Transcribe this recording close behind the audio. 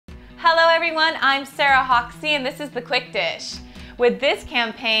Hello everyone, I'm Sarah Hoxie and this is The Quick Dish. With this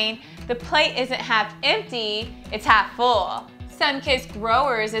campaign, the plate isn't half empty, it's half full. Sunkist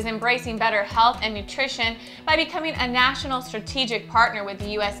Growers is embracing better health and nutrition by becoming a national strategic partner with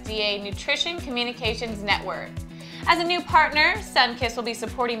the USDA Nutrition Communications Network. As a new partner, Sunkist will be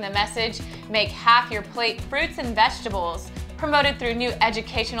supporting the message, "Make half your plate fruits and vegetables," promoted through new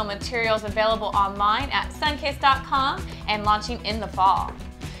educational materials available online at sunkist.com and launching in the fall.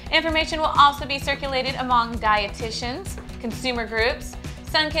 Information will also be circulated among dietitians, consumer groups,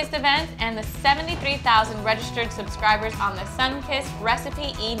 Sunkist events, and the 73,000 registered subscribers on the Sunkist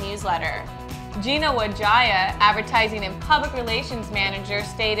Recipe e-newsletter. Gina Wajaya, Advertising and Public Relations Manager,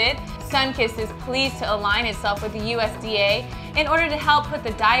 stated, "Sunkist is pleased to align itself with the USDA in order to help put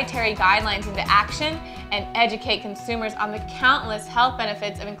the dietary guidelines into action and educate consumers on the countless health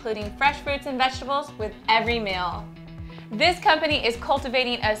benefits of including fresh fruits and vegetables with every meal." This company is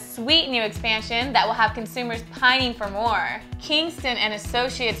cultivating a sweet new expansion that will have consumers pining for more. Kingston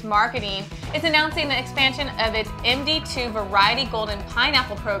Associates Marketing is announcing the expansion of its MD2 Variety Golden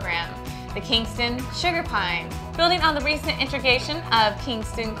Pineapple program, the Kingston Sugar Pine. Building on the recent integration of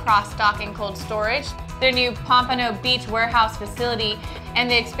Kingston cross-stock and cold storage, their new Pompano Beach warehouse facility, and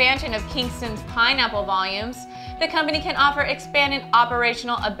the expansion of Kingston's pineapple volumes, the company can offer expanded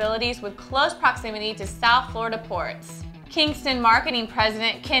operational abilities with close proximity to South Florida ports. Kingston Marketing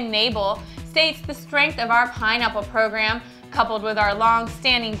President Nabal states the strength of our pineapple program, coupled with our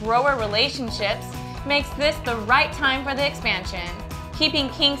long-standing grower relationships, makes this the right time for the expansion. Keeping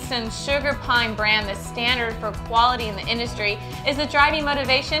Kingston's Sugar Pine brand the standard for quality in the industry is the driving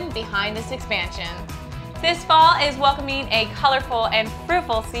motivation behind this expansion. This fall is welcoming a colorful and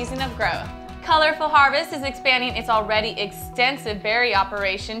fruitful season of growth. Colorful Harvest is expanding its already extensive berry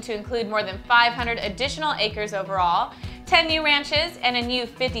operation to include more than 500 additional acres overall, 10 new ranches, and a new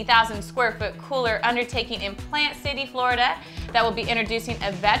 50,000 square foot cooler undertaking in Plant City, Florida that will be introducing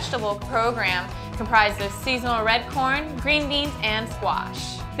a vegetable program comprised of seasonal red corn, green beans, and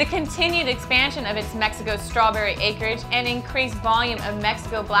squash. The continued expansion of its Mexico strawberry acreage and increased volume of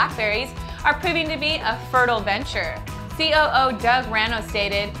Mexico blackberries are proving to be a fertile venture. COO Doug Rano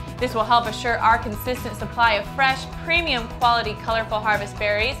stated, "This will help assure our consistent supply of fresh, premium quality Colorful Harvest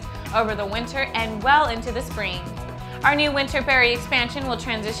berries over the winter and well into the spring." Our new winter berry expansion will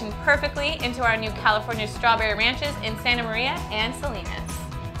transition perfectly into our new California strawberry ranches in Santa Maria and Salinas.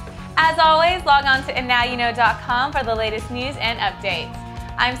 As always, log on to AndNowUKnow.com for the latest news and updates.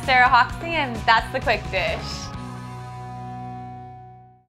 I'm Sarah Hoxie, and that's The Quick Dish.